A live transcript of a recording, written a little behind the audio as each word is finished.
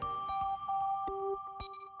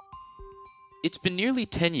It's been nearly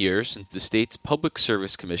 10 years since the state's Public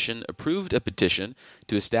Service Commission approved a petition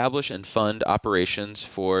to establish and fund operations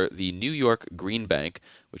for the New York Green Bank,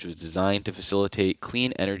 which was designed to facilitate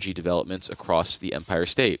clean energy developments across the Empire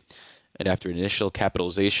State. And after an initial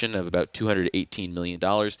capitalization of about $218 million,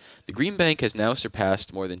 the Green Bank has now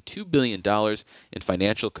surpassed more than $2 billion in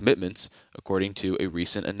financial commitments, according to a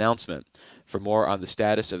recent announcement. For more on the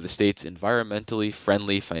status of the state's environmentally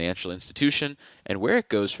friendly financial institution and where it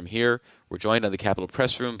goes from here, we're joined on the Capitol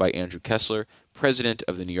Press Room by Andrew Kessler, president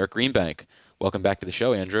of the New York Green Bank. Welcome back to the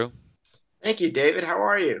show, Andrew. Thank you, David. How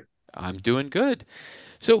are you? I'm doing good.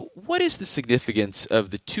 So, what is the significance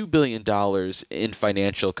of the $2 billion in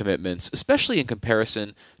financial commitments, especially in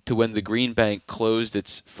comparison to when the Green Bank closed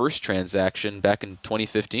its first transaction back in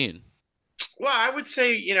 2015? Well, I would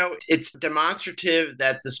say, it's demonstrative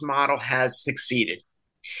that this model has succeeded.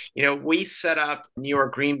 We set up New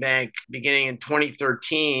York Green Bank beginning in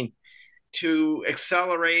 2013 to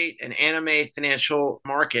accelerate and animate financial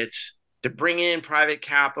markets, to bring in private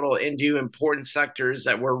capital into important sectors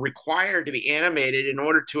that were required to be animated in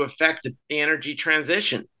order to affect the energy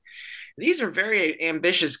transition. These are very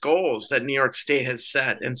ambitious goals that New York State has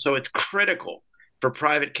set, and so it's critical for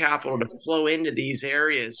private capital to flow into these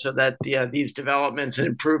areas so that these developments and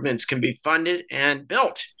improvements can be funded and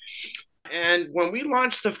built. And when we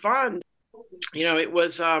launched the fund, it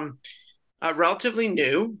was relatively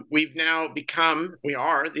new. We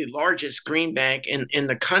are the largest green bank in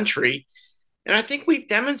the country. And I think we've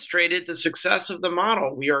demonstrated the success of the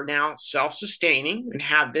model. We are now self-sustaining and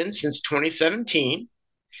have been since 2017.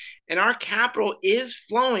 And our capital is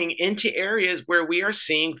flowing into areas where we are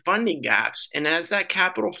seeing funding gaps. And as that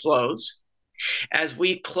capital flows, as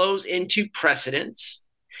we close into precedents,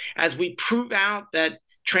 as we prove out that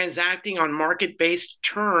transacting on market-based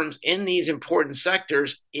terms in these important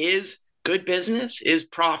sectors is good business, is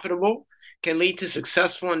profitable, can lead to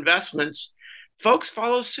successful investments, folks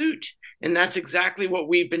follow suit. And that's exactly what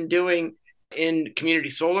we've been doing in community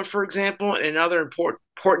solar, for example, and other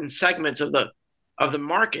important segments of the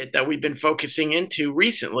market that we've been focusing into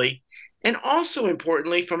recently. And also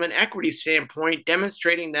importantly, from an equity standpoint,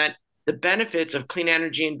 demonstrating that the benefits of clean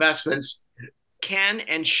energy investments can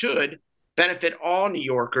and should benefit all New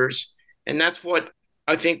Yorkers. And that's what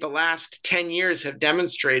I think the last 10 years have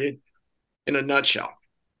demonstrated in a nutshell.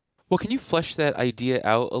 Well, can you flesh that idea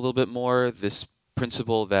out a little bit more? This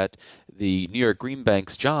principle that the New York Green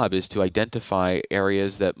Bank's job is to identify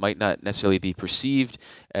areas that might not necessarily be perceived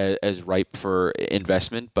as ripe for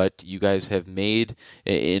investment, but you guys have made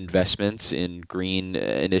investments in green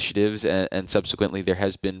initiatives, and subsequently there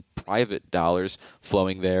has been private dollars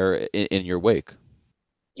flowing there in your wake.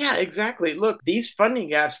 Yeah, exactly. Look, these funding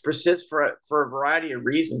gaps persist for a variety of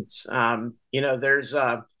reasons.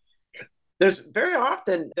 There's very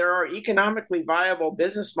often there are economically viable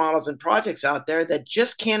business models and projects out there that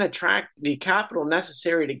just can't attract the capital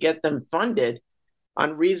necessary to get them funded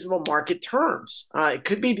on reasonable market terms. It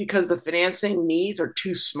could be because the financing needs are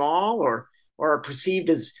too small or are perceived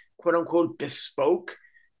as quote unquote bespoke.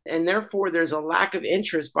 And therefore, there's a lack of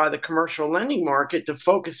interest by the commercial lending market to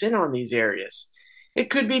focus in on these areas. It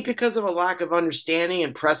could be because of a lack of understanding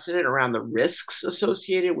and precedent around the risks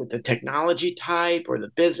associated with the technology type or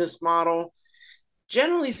the business model.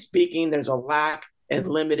 Generally speaking, there's a lack and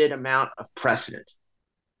limited amount of precedent.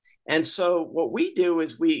 And so what we do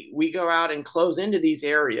is we go out and close into these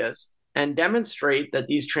areas and demonstrate that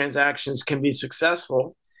these transactions can be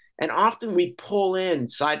successful. And often we pull in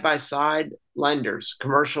side-by-side lenders,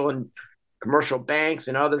 commercial banks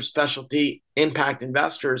and other specialty impact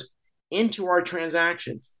investors into our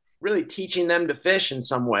transactions, really teaching them to fish in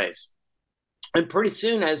some ways. And pretty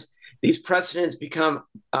soon, as these precedents become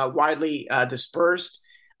widely dispersed,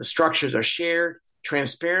 the structures are shared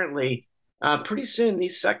transparently, pretty soon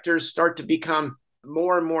these sectors start to become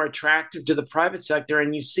more and more attractive to the private sector.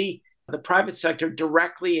 And you see the private sector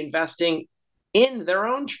directly investing in their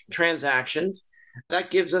own transactions.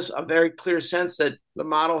 That gives us a very clear sense that the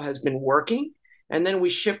model has been working. And then we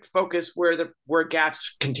shift focus where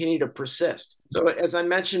gaps continue to persist. So as I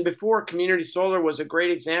mentioned before, community solar was a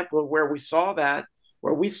great example of where we saw that,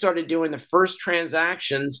 where we started doing the first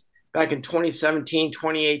transactions back in 2017,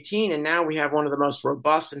 2018. And now we have one of the most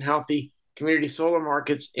robust and healthy community solar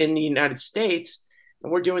markets in the United States.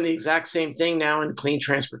 And we're doing the exact same thing now in clean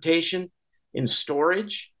transportation, in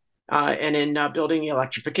storage, and in building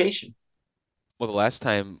electrification. Well, the last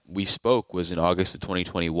time we spoke was in August of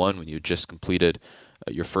 2021 when you had just completed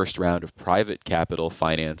your first round of private capital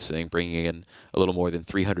financing, bringing in a little more than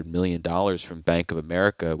 $300 million from Bank of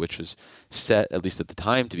America, which was set, at least at the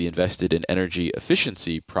time, to be invested in energy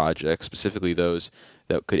efficiency projects, specifically those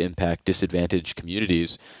that could impact disadvantaged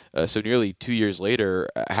communities. So nearly 2 years later,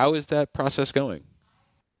 how is that process going?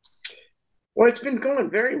 Well, it's been going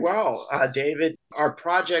very well, David. Our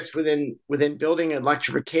projects within building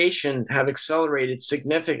electrification have accelerated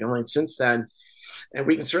significantly since then, and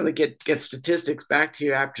we can certainly get statistics back to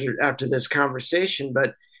you after this conversation.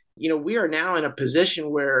 But we are now in a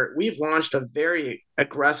position where we've launched a very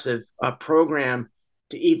aggressive program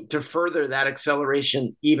to further that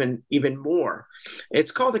acceleration even more.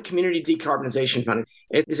 It's called the Community Decarbonization Fund.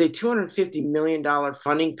 It is a $250 million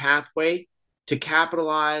funding pathway to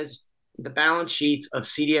capitalize the balance sheets of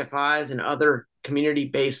CDFIs and other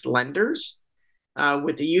community-based lenders,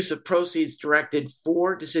 with the use of proceeds directed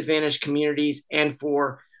for disadvantaged communities, and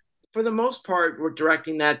for the most part, we're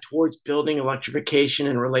directing that towards building electrification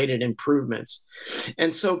and related improvements.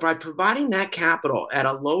 And so by providing that capital at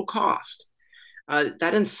a low cost,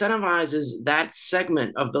 that incentivizes that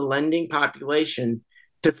segment of the lending population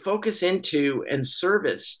to focus into and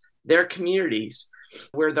service their communities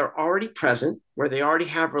where they're already present, where they already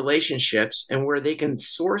have relationships, and where they can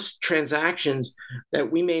source transactions that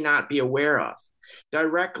we may not be aware of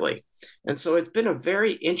directly. And so it's been a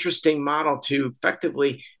very interesting model to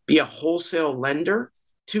effectively be a wholesale lender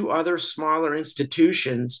to other smaller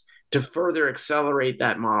institutions to further accelerate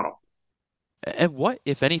that model. And what,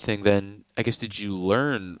 if anything, then, I guess, did you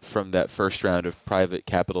learn from that first round of private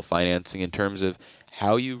capital financing in terms of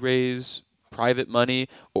how you raise private money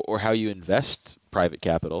or how you invest private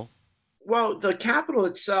capital? Well, the capital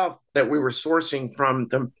itself that we were sourcing from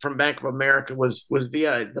Bank of America was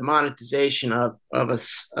via the monetization of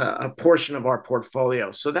a portion of our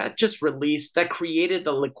portfolio. So that just released, that created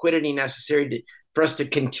the liquidity necessary for us to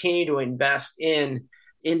continue to invest into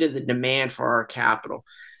the demand for our capital.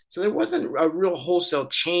 So there wasn't a real wholesale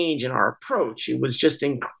change in our approach. It was just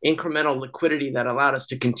incremental liquidity that allowed us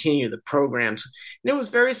to continue the programs. And it was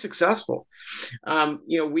very successful.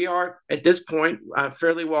 We are at this point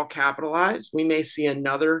fairly well capitalized. We may see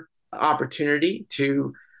another opportunity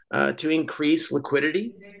to increase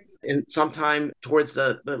liquidity in sometime towards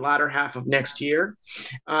the latter half of next year.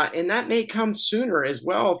 And that may come sooner as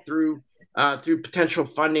well through potential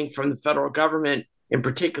funding from the federal government, in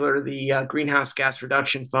particular, the Greenhouse Gas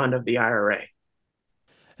Reduction Fund of the IRA.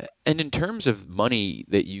 And in terms of money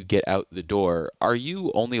that you get out the door, are you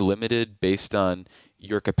only limited based on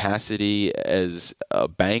your capacity as a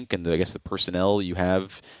bank and I guess the personnel you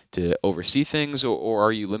have to oversee things, or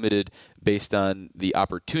are you limited based on the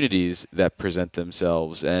opportunities that present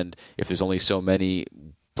themselves? And if there's only so many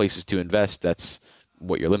places to invest, that's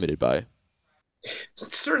what you're limited by.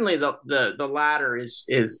 Certainly, the latter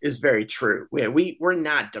is very true. We're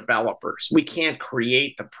not developers. We can't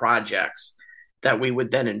create the projects that we would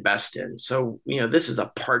then invest in. So, this is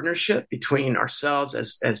a partnership between ourselves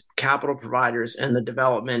as capital providers and the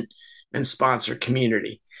development and sponsor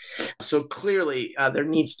community. So clearly, there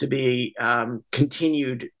needs to be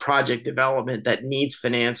continued project development that needs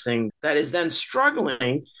financing that is then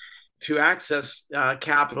struggling to access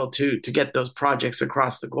capital to get those projects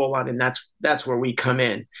across the goal line, and that's where we come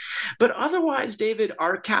in. But otherwise, David,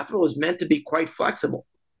 our capital is meant to be quite flexible.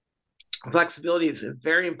 Flexibility is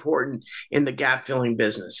very important in the gap filling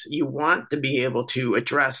business. You want to be able to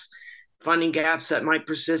address funding gaps that might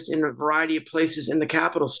persist in a variety of places in the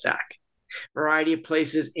capital stack, variety of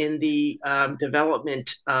places in the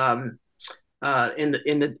development in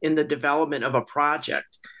the development of a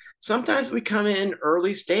project. Sometimes we come in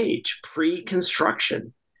early stage,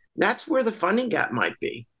 pre-construction. That's where the funding gap might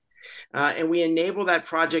be. And we enable that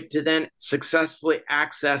project to then successfully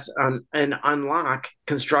access and unlock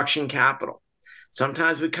construction capital.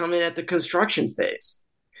 Sometimes we come in at the construction phase,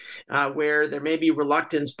 where there may be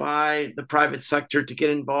reluctance by the private sector to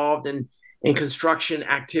get involved in construction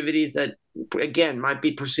activities that, again, might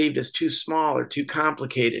be perceived as too small or too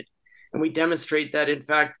complicated. And we demonstrate that, in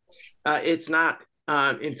fact, it's not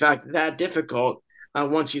that difficult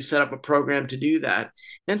once you set up a program to do that.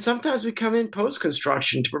 And sometimes we come in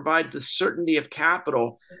post-construction to provide the certainty of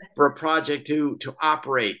capital for a project to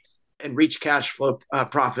operate and reach cash flow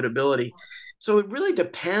profitability. So it really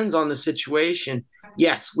depends on the situation.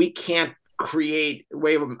 Yes, we can't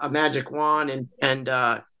wave a magic wand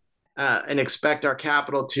and expect our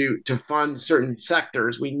capital to fund certain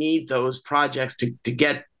sectors. We need those projects to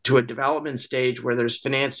get to a development stage where there's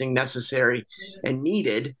financing necessary and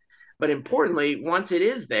needed. But importantly, once it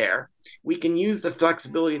is there, we can use the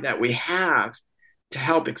flexibility that we have to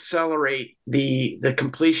help accelerate the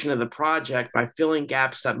completion of the project by filling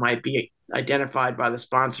gaps that might be identified by the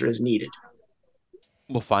sponsor as needed.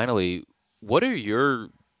 Well, finally, what are your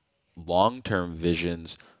long-term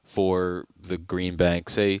visions for the Green Bank?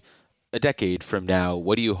 Say a decade from now,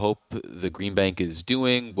 what do you hope the Green Bank is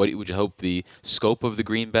doing? What would you hope the scope of the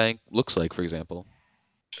Green Bank looks like, for example?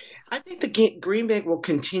 I think the Green Bank will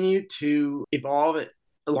continue to evolve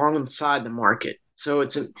alongside the market. So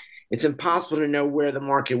it's impossible to know where the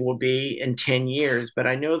market will be in 10 years, but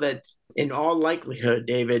I know that in all likelihood,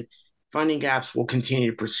 David, funding gaps will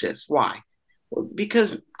continue to persist. Why? Well,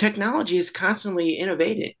 because technology is constantly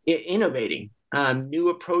innovating new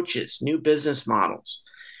approaches, new business models.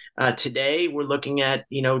 Today, we're looking at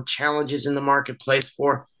challenges in the marketplace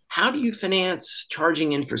for how do you finance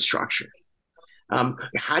charging infrastructure?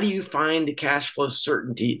 How do you find the cash flow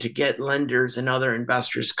certainty to get lenders and other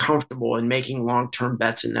investors comfortable in making long-term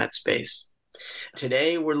bets in that space?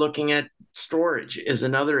 Today, we're looking at storage is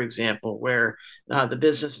another example where the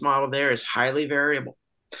business model there is highly variable,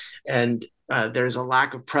 and there's a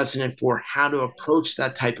lack of precedent for how to approach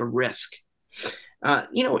that type of risk.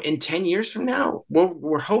 In 10 years from now,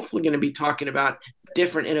 we're hopefully going to be talking about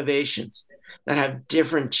different innovations that have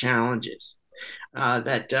different challenges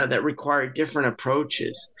that require different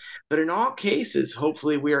approaches. But in all cases,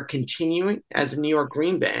 hopefully, we are continuing as a New York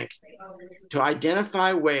Green Bank to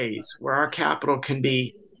identify ways where our capital can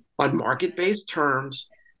be on market-based terms,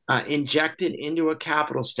 injected into a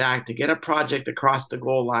capital stack to get a project across the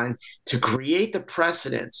goal line, to create the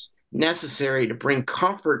precedents necessary to bring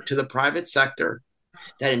comfort to the private sector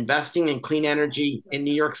that investing in clean energy in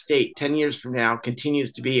New York State 10 years from now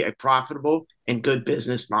continues to be a profitable and good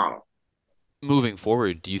business model. Moving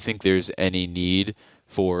forward, do you think there's any need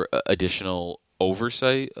for additional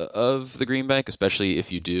oversight of the Green Bank, especially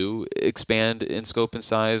if you do expand in scope and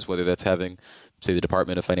size, whether that's having, say, the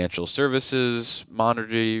Department of Financial Services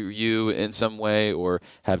monitor you in some way, or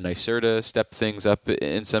have NYSERDA step things up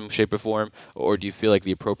in some shape or form? Or do you feel like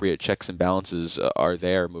the appropriate checks and balances are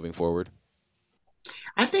there moving forward?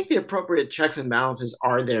 I think the appropriate checks and balances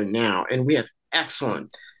are there now, and we have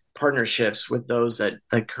excellent partnerships with those that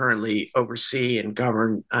currently oversee and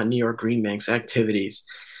govern New York Green Bank's activities,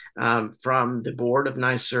 from the board of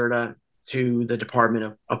NYSERDA to the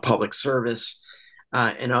Department of Public Service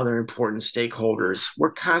and other important stakeholders.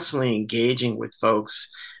 We're constantly engaging with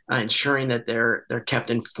folks, ensuring that they're kept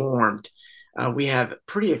informed. We have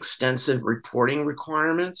pretty extensive reporting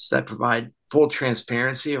requirements that provide full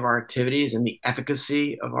transparency of our activities and the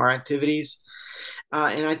efficacy of our activities.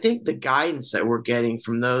 And I think the guidance that we're getting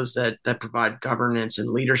from those that provide governance and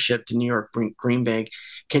leadership to New York Green Bank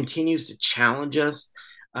continues to challenge us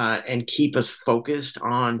and keep us focused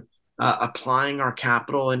on applying our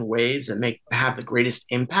capital in ways that have the greatest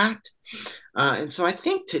impact. And so I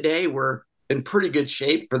think today we're in pretty good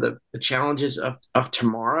shape for the challenges of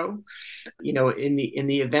tomorrow. In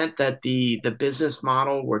the event that the business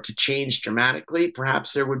model were to change dramatically,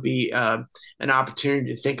 perhaps there would be an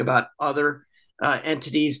opportunity to think about other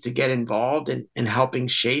entities to get involved in helping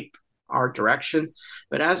shape our direction.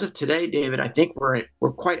 But as of today, David, I think we're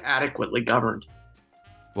quite adequately governed.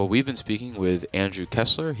 Well, we've been speaking with Andrew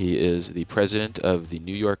Kessler. He is the president of the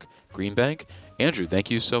New York Green Bank. Andrew, thank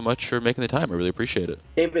you so much for making the time. I really appreciate it.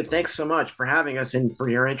 David, thanks so much for having us and for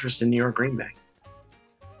your interest in New York Green Bank.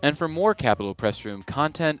 And for more Capital Press Room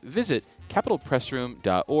content, visit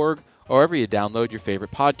capitalpressroom.org or wherever you download your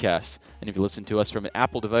favorite podcasts. And if you listen to us from an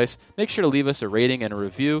Apple device, make sure to leave us a rating and a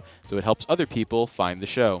review so it helps other people find the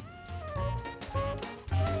show.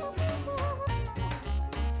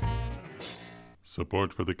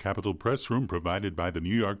 Support for the Capital Press Room provided by the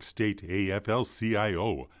New York State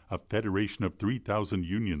AFL-CIO, a federation of 3,000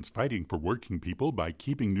 unions fighting for working people by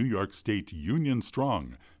keeping New York State union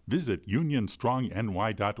strong. Visit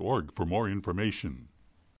unionstrongny.org for more information.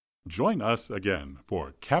 Join us again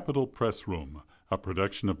for Capital Press Room, a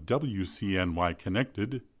production of WCNY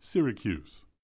Connected, Syracuse.